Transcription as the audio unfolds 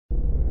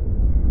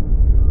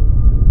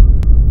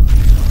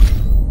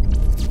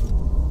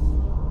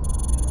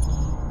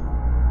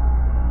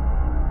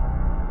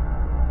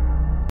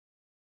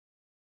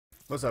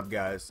What's up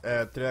guys,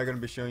 today I'm going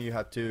to be showing you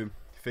how to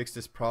fix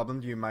this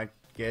problem you might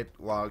get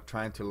while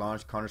trying to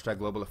launch Counter Strike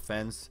Global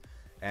Offence,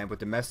 and with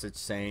the message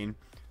saying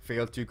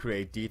failed to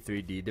create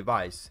d3d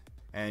device,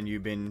 and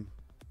you've been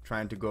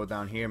trying to go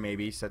down here,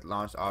 maybe set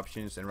launch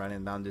options and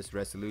running down this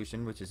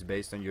resolution which is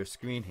based on your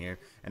screen here,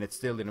 and it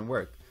still didn't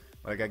work.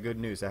 But I got good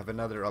news, I have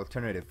another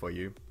alternative for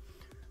you.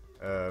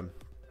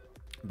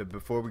 But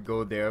before we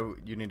go there,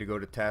 you need to go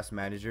to Task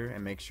Manager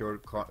and make sure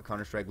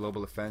Counter Strike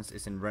Global Offence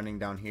isn't running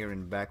down here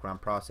in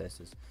background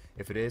processes.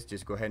 If it is,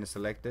 just go ahead and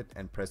select it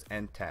and press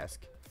End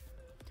Task.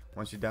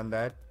 Once you've done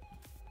that,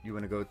 you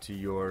want to go to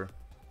your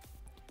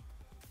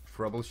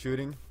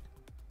troubleshooting,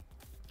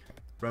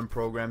 run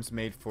programs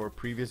made for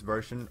previous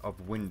version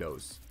of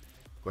Windows.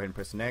 Go ahead and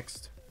press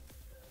Next.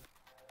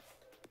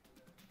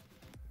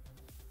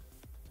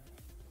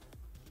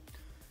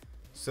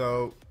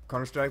 So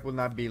Counter Strike will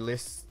not be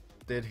listed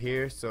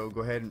here, so go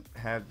ahead and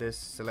have this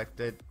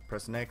selected,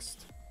 press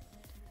Next,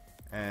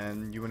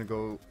 and you want to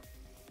go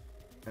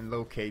and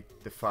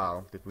locate the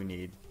file that we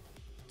need.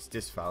 It's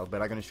this file,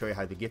 but I'm going to show you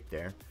how to get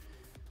there.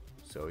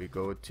 So you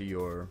go to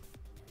your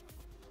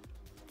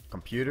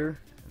computer,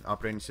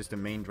 operating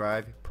system main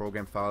drive,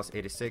 program files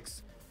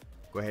 86,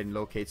 go ahead and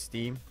locate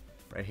Steam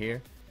right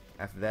here.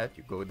 After that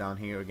you go down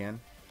here again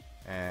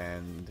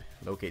and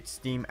locate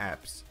Steam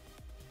apps.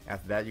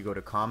 After that you go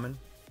to common,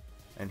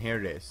 and here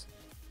it is,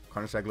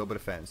 Counter Strike Global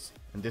Offence,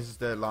 and this is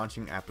the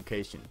launching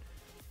application.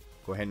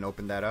 Go ahead and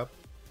open that up,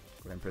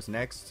 go ahead and press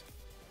Next,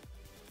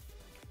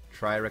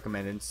 try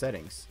recommended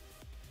settings,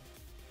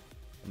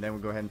 and then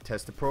we'll go ahead and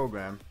test the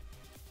program,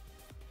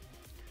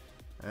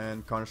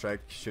 and Counter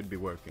Strike should be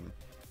working.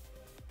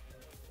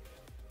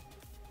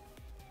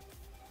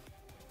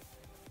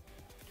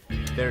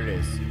 There it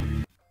is.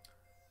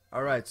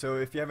 Alright, so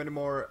if you have any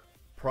more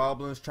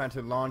problems trying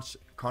to launch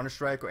Counter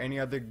Strike or any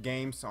other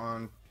games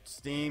on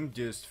Steam,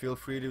 just feel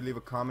free to leave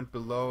a comment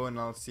below and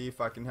I'll see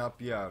if I can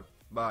help you out.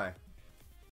 Bye.